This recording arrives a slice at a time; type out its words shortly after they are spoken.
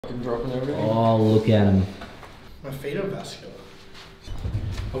fucking dropping everything. Oh, look at him. My feet are vascular.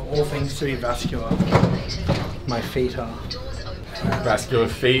 Of all things to be vascular, my feet are. Vascular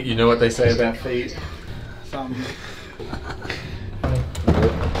feet, you know what they say about feet?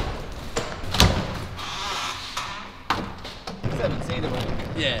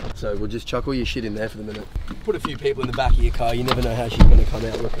 Yeah. So we'll just chuck all your shit in there for the minute. Put a few people in the back of your car, you never know how she's going to come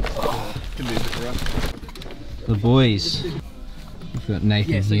out looking. Can be a bit rough. The boys. We've got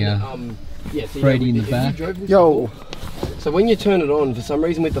Nathan here. Brady in the back. Yo. So when you turn it on, for some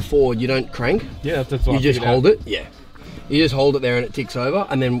reason with the Ford, you don't crank. Yeah, that's what you just hold it. Yeah. You just hold it there and it ticks over,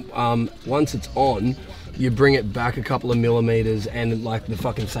 and then once it's on, you bring it back a couple of millimeters, and like the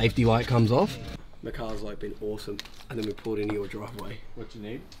fucking safety light comes off. The car's like been awesome, and then we pulled into your driveway. What you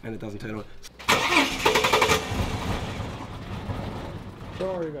need? And it doesn't turn on.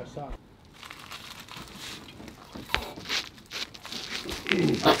 Sorry about that.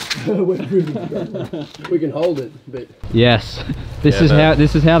 We can hold it, but yes, this is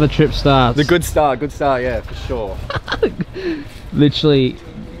how the trip starts. The good start, yeah, for sure. Literally,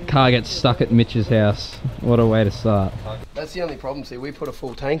 car gets stuck at Mitch's house. What a way to start. that's the only problem. See, we put a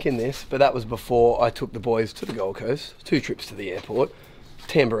full tank in this, but that was before I took the boys to the Gold Coast, 2 trips to the airport,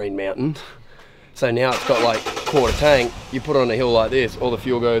 Tambourine Mountain. So now it's got like quarter tank. You put it on a hill like this, all the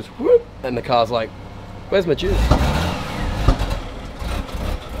fuel goes whoop, and the car's like, where's my juice?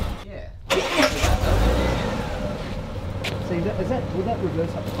 See, would that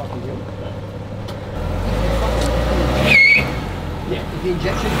reverse up the fucking hill? Yeah, the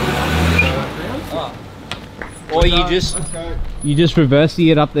injection. Or you just reversing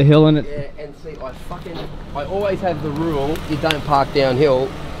it up the hill and it. Yeah, and see, I always have the rule you don't park downhill,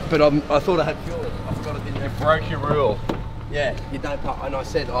 but I thought I had fuel. I forgot it didn't. It broke your rule. Yeah, you don't park. And I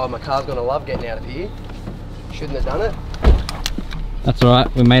said, oh, my car's gonna love getting out of here. Shouldn't have done it. That's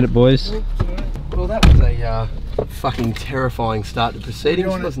alright, we made it, boys. Well, that was a fucking terrifying start to proceedings,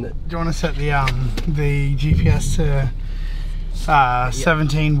 wasn't it? Do you want to set the GPS to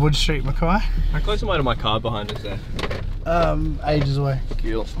 17 Wood Street, Mackay? How close am I to my car behind us there? Ages away.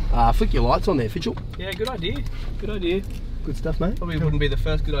 Cool. Flick your lights on there, Fitchel. Yeah, good idea. Good idea. Good stuff, mate. Probably wouldn't be the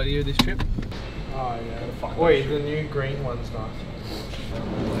first good idea of this trip. Oh yeah. Wait, the new green one's nice.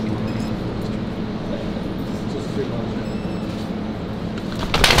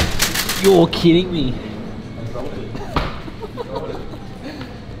 You're kidding me.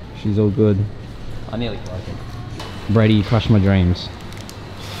 She's all good. I nearly broke it. Brady, you crushed my dreams.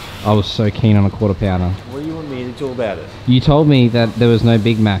 I was so keen on a quarter pounder. What do you want me to do about it? You told me that there was no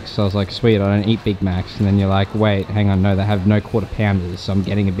Big Macs, so I was like, sweet, I don't eat Big Macs. And then you're like, wait, hang on, no, they have no quarter pounders, so I'm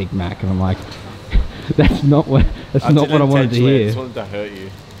getting a Big Mac. And I'm like, that's not what I wanted to hear. I just wanted to hurt you.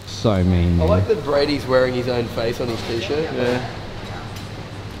 So mean, man. I like that Brady's wearing his own face on his t-shirt. Yeah.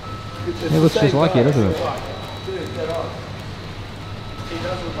 It looks just like you, doesn't it?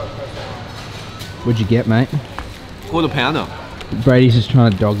 What'd you get, mate? Quarter pounder. Brady's just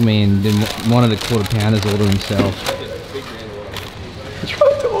trying to dog me and didn't wanted a quarter pounders order himself. He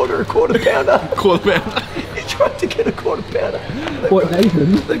tried to order a quarter pounder. Quarter pounder. He tried to get a quarter pounder. What,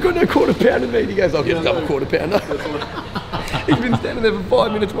 Nathan? They've got no quarter pounder meat. He goes, I'll get a double quarter pounder. He's been standing there for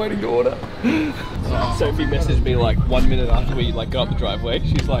 5 minutes waiting to order. Sophie messaged me like 1 minute after we like got up the driveway.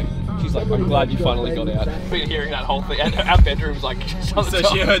 She's like, I'm glad you finally got out. Been hearing that whole thing, and our bedroom's like. So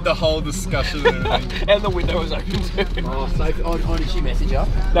she heard the whole discussion and everything. And the window was open too. Oh, Sophie, oh, did she message you?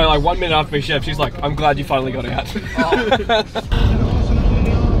 No, like 1 minute after we chef, she's like, I'm glad you finally got out.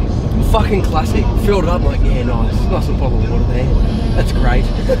 Fucking classic. Filled it up, like, yeah, nice and bottle of water there. That's great.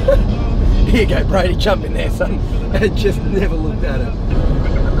 Here you go, Brady, jump in there, son. And just never looked at it.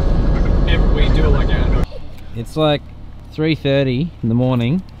 We do it like that. It's like 3:30 in the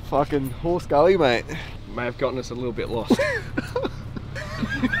morning. Fucking horse gully, mate. May have gotten us a little bit lost.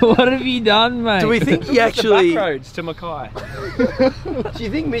 What have you done, mate? Do we think he actually... The back roads to Mackay. Do you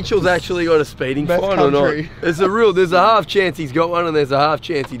think Mitchell's actually got a speeding fine or not? There's a half chance he's got one and there's a half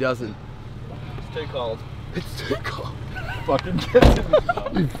chance he doesn't. It's too cold. It's too cold. Fucking get in the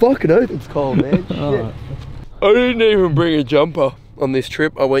car. You fucking oath it's cold, man. Oh. I didn't even bring a jumper on this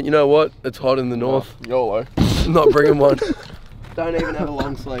trip. I went, you know what? It's hot in the north. YOLO. I'm not bringing one. Don't even have a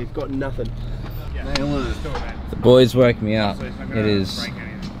long sleeve. Got nothing. The boys woke me up. It is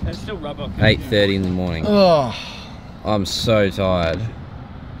 8:30 in the morning. Oh. I'm so tired.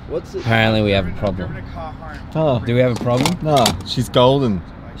 What's it? Apparently we have a problem. Oh, Do we have a problem? no, she's golden.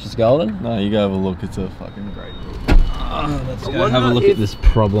 She's golden? No, you go have a look. It's a fucking great. Let's go have a look at this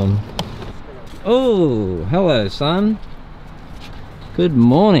problem. Oh, hello, son. Good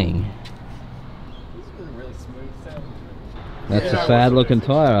morning. That's a sad looking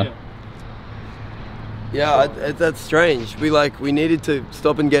tyre. Yeah, that's strange. We needed to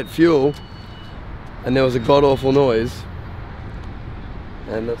stop and get fuel, and there was a god awful noise,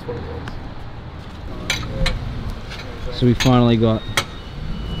 and that's what it was. So we finally got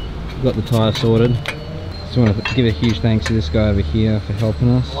the tyre sorted. Just want to give a huge thanks to this guy over here for helping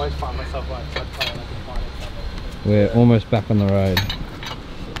us. We're almost back on the road.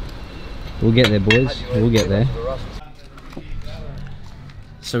 We'll get there, boys. We'll get there.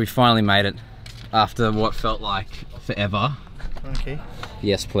 So we finally made it after what felt like forever. Okay.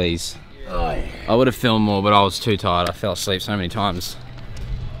 Yes, please. I would have filmed more, but I was too tired. I fell asleep so many times.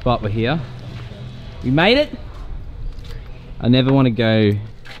 But we're here. We made it. I never want to go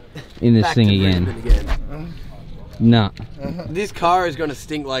in this thing again. Nah. This car is going to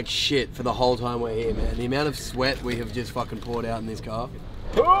stink like shit for the whole time we're here, man. The amount of sweat we have just fucking poured out in this car.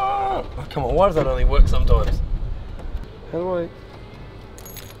 Oh, come on, why does that only work sometimes? How do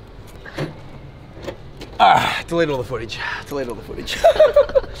I... delete all the footage. Delete all the footage.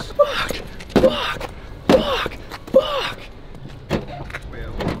 Fuck. Fuck. Fuck. Fuck.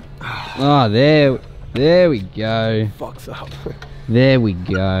 Oh, there we go. Fucks up. There we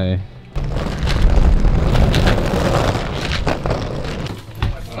go.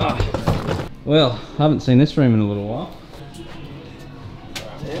 Well, I haven't seen this room in a little while.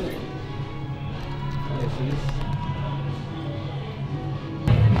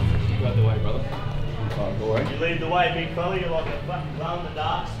 Out the way, brother. You lead the way, big fella. You're like a fucking glow in the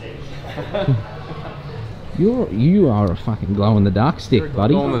dark stick. You are a fucking glow in the dark stick,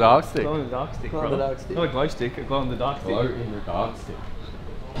 buddy. Glow in the dark stick. Glow in the dark stick, Glow in the dark stick. Not a glow stick, a glow in the dark stick. Glow in the dark stick.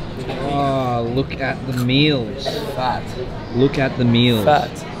 Oh, look at the meals. Fat. Look at the meals.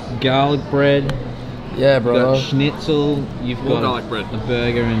 Fat. Garlic bread. Yeah, You've bro. got schnitzel. You've More got garlic bread. a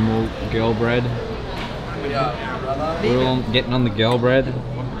burger and more girl bread. We're all getting on the girl bread,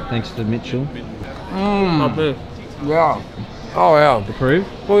 thanks to Mitchell. Yeah. Oh, yeah. Approve?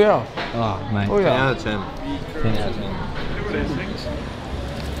 Oh, yeah. Oh, mate. Oh, 10 yeah. out of 10. 10 out of 10.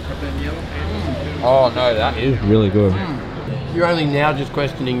 Oh no, that is really good. You're only now just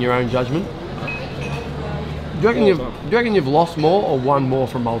questioning your own judgment. Do you reckon you've lost more or won more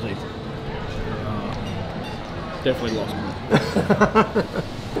from Maltese? Definitely lost one.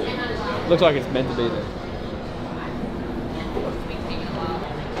 Looks like it's meant to be there.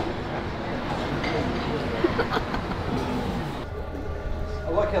 I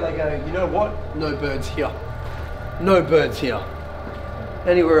like how they go, you know what? No birds here. No birds here.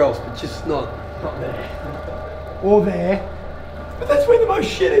 Anywhere else, but just not there. Or there. But that's where the most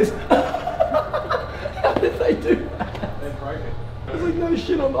shit is. How did they do that? They broke it. There's like no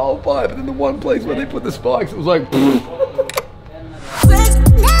shit on the whole pipe, but then the one place where they put the spikes, it was like...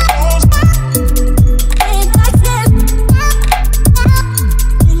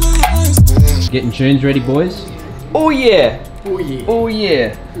 Getting tunes ready, boys? Oh yeah! Oh yeah! Oh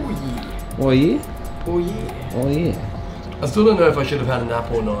yeah! Oh yeah! Oh yeah! Oh yeah! Oh yeah! I still don't know if I should have had a nap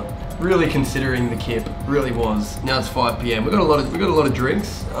or not. Really considering the kip, really was. Now it's 5 PM. We got a lot of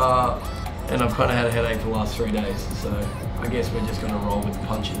drinks, and I've kind of had a headache for the last 3 days. So I guess we're just gonna roll with the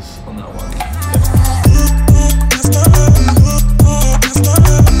punches on that one.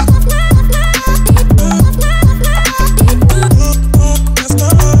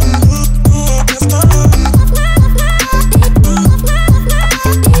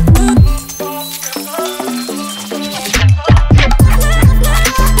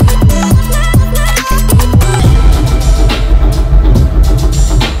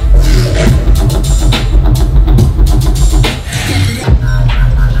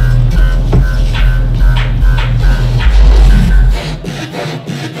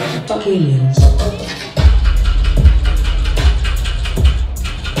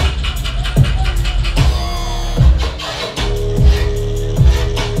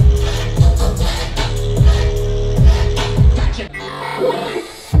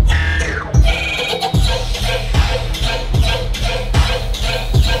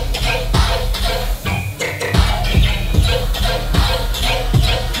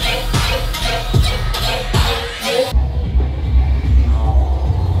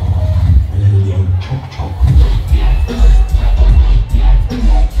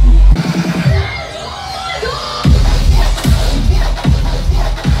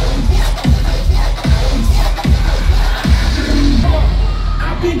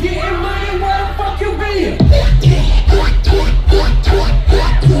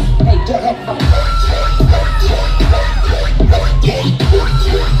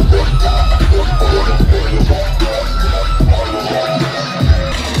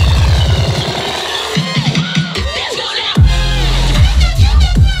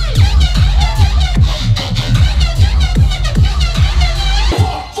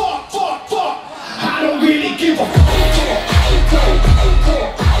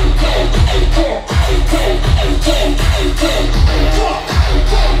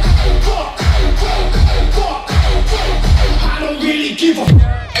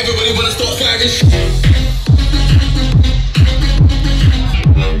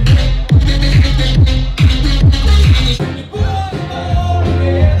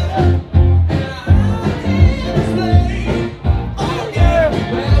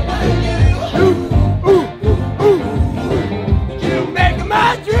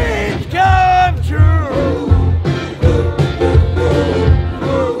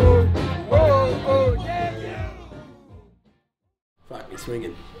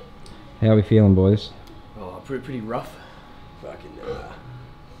 swinging. How are we feeling, boys? Oh, pretty rough. Fucking,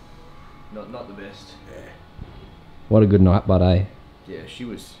 Not the best. yeah. What a good night, bud, eh? Yeah, she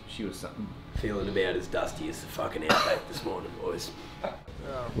was something. Feeling about as dusty as the fucking outback this morning, boys.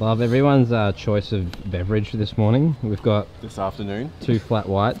 Love everyone's choice of beverage for this morning. We've got This afternoon. 2 flat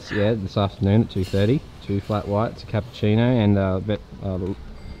whites, yeah, this afternoon at 2:30. 2 flat whites, a cappuccino, and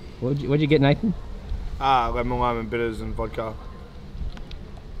what'd you get, Nathan? Lemon lime and bitters and vodka.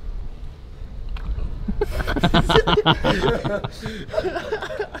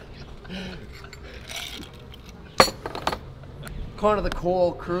 Kind of the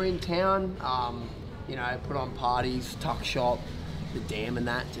core crew in town. You know, put on parties, TUCKSHOP, the Dam and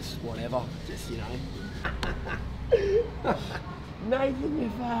that, just whatever. Just, you know. Nathan,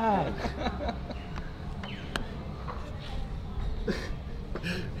 you're fat.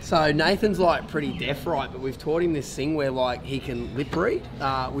 So Nathan's like pretty deaf, right? But we've taught him this thing where like he can lip read,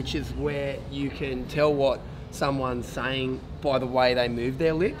 which is where you can tell what someone's saying by the way they move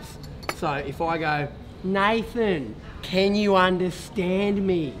their lips. So if I go, Nathan, can you understand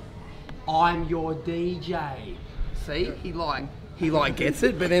me? I'm your DJ. See, he gets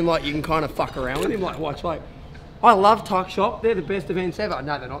it, but then like you can kind of fuck around with him, like watch like. I love TUCKSHOP. They're the best events ever.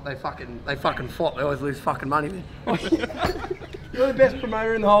 No, they're not. They fucking flop. They always lose fucking money there. You're the best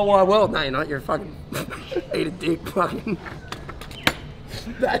promoter in the whole wide world. No, you're not. You're a fucking eat a dick. Fucking.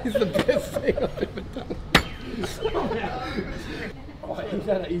 That is the best thing I've ever done.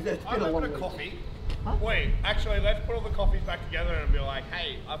 He's been a long week. Coffee. Huh? Wait, actually, let's put all the coffees back together and be like,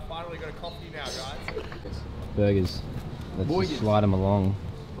 hey, I've finally got a coffee now, guys. Burgers. Let's just slide them along.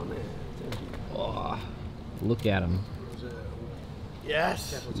 Oh, look at them.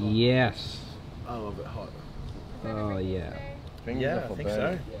 Yes. Yes. I love it hot. Oh yeah. Yeah, I think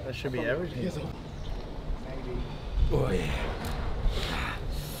so. That should be everything. Oh yeah.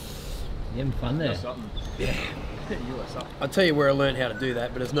 You having fun there? Yeah. I'll tell you where I learned how to do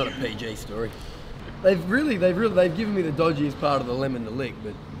that, but it's not a PG story. They've given me the dodgiest part of the lemon to lick,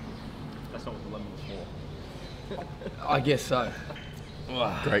 but That's not what the lemon was for. I guess so.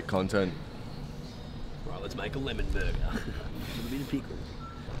 Great content. Right, let's make a lemon burger. A little bit of pickle.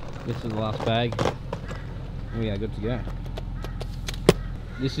 This is the last bag. We are good to go.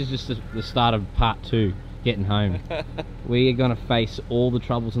 This is just the start of part 2, getting home. We are going to face all the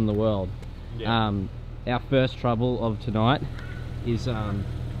troubles in the world. Yeah. Our first trouble of tonight is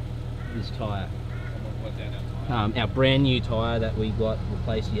this tyre. Our brand new tyre that we got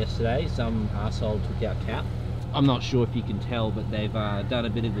replaced yesterday. Some arsehole took our cap. I'm not sure if you can tell, but they've done a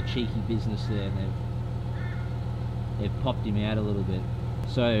bit of the cheeky business there. They've popped him out a little bit.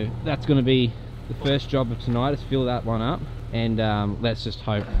 So that's going to be the first job of tonight, is fill that one up, and let's just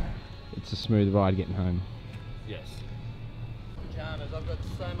hope it's a smooth ride getting home. Yes. Pajamas, I've got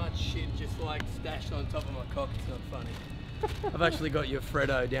so much shit just like stashed on top of my cock, it's not funny. I've actually got your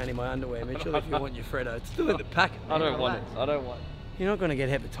Freddo down in my underwear, Mitchell, if you want your Freddo. It's still in the packet. I don't want it. I don't want it. You're not going to get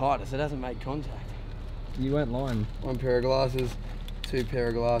hepatitis, it hasn't made contact. You weren't lying. 1 pair of glasses, 2 pair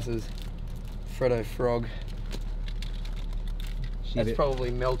of glasses, Freddo frog. That's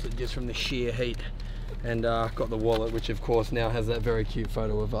probably melted just from the sheer heat. And got the wallet, which of course now has that very cute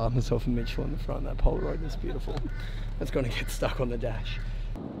photo of myself and Mitchell on the front, that Polaroid, that's beautiful. That's going to get stuck on the dash.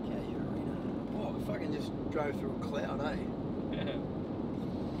 Okay, arena. Oh, we fucking just drove through a cloud, eh?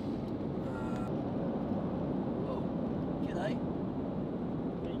 Oh, g'day.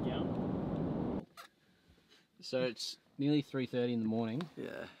 There you go. So it's nearly 3:30 in the morning.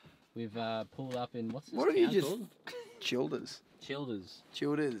 Yeah. We've pulled up in, what's this What have you town just... called? Childers. Childers.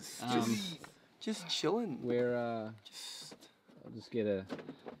 Just chilling. We're I'll just give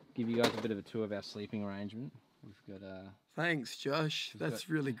you guys a bit of a tour of our sleeping arrangement. We've got Thanks, Josh. That's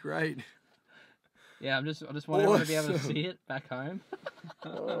really great. yeah, I just want everyone to be able to see it back home.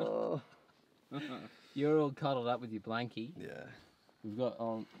 Oh. You're all cuddled up with your blankie. Yeah. We've got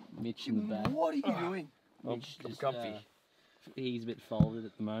Mitch in the back. What are you doing? Mitch I'm just, comfy. He's a bit folded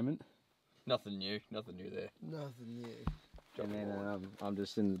at the moment. Nothing new there. Nothing new. And then I'm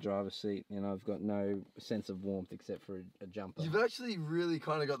just in the driver's seat, and I've got no sense of warmth except for a jumper. You've actually really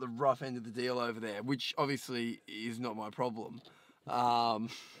kind of got the rough end of the deal over there, which obviously is not my problem. I'm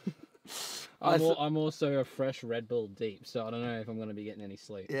also a fresh Red Bull deep, so I don't know if I'm going to be getting any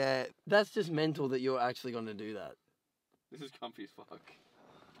sleep. Yeah, that's just mental that you're actually going to do that. This is comfy as fuck.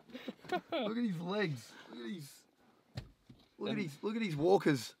 Look at his legs. Look at his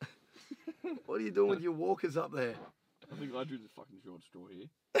walkers. What are you doing with your walkers up there? I think I drew the fucking short straw here.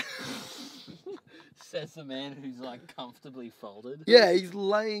 Says the man who's like comfortably folded. Yeah, he's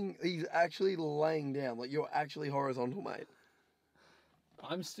actually laying down. Like, you're actually horizontal, mate.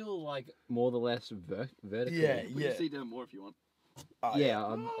 I'm still like more or less vertical. Yeah, Put your seat down more if you want. Yeah,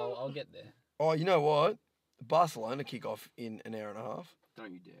 I'll get there. Oh, you know what? Barcelona kick off in an hour and a half.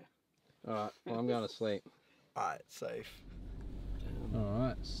 Don't you dare. Alright, well, I'm going to sleep. Alright, safe.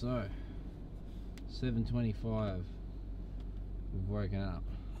 Alright, so 7:25. We've woken up.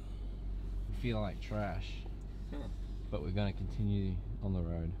 We feel like trash. But we're going to continue on the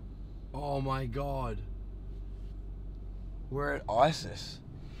road. Oh my god. We're at ISIS.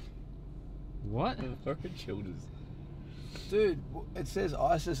 What? Fucking childers. Dude, it says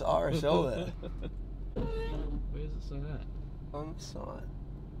ISIS RSL there. Where does it say that? On the site.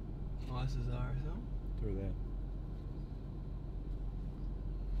 ISIS RSL? Through there.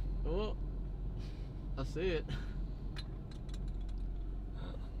 Oh, I see it.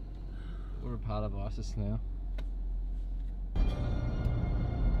 We're a part of ISIS now.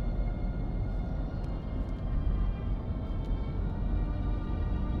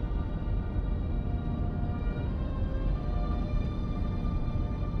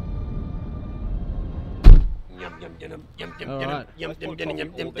 Alright.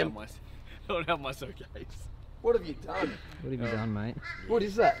 All down my suitcase. What have you done? What have you done, mate? What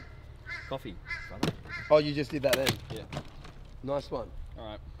is that? Coffee, brother. Oh, you just did that then? Yeah. Nice one.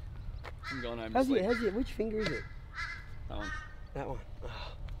 Alright. I'm going home. How's it? Which finger is it? That one. That one.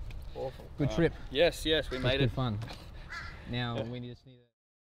 Oh, awful. Good trip. Yes, we made it. Good fun. Now we just need to...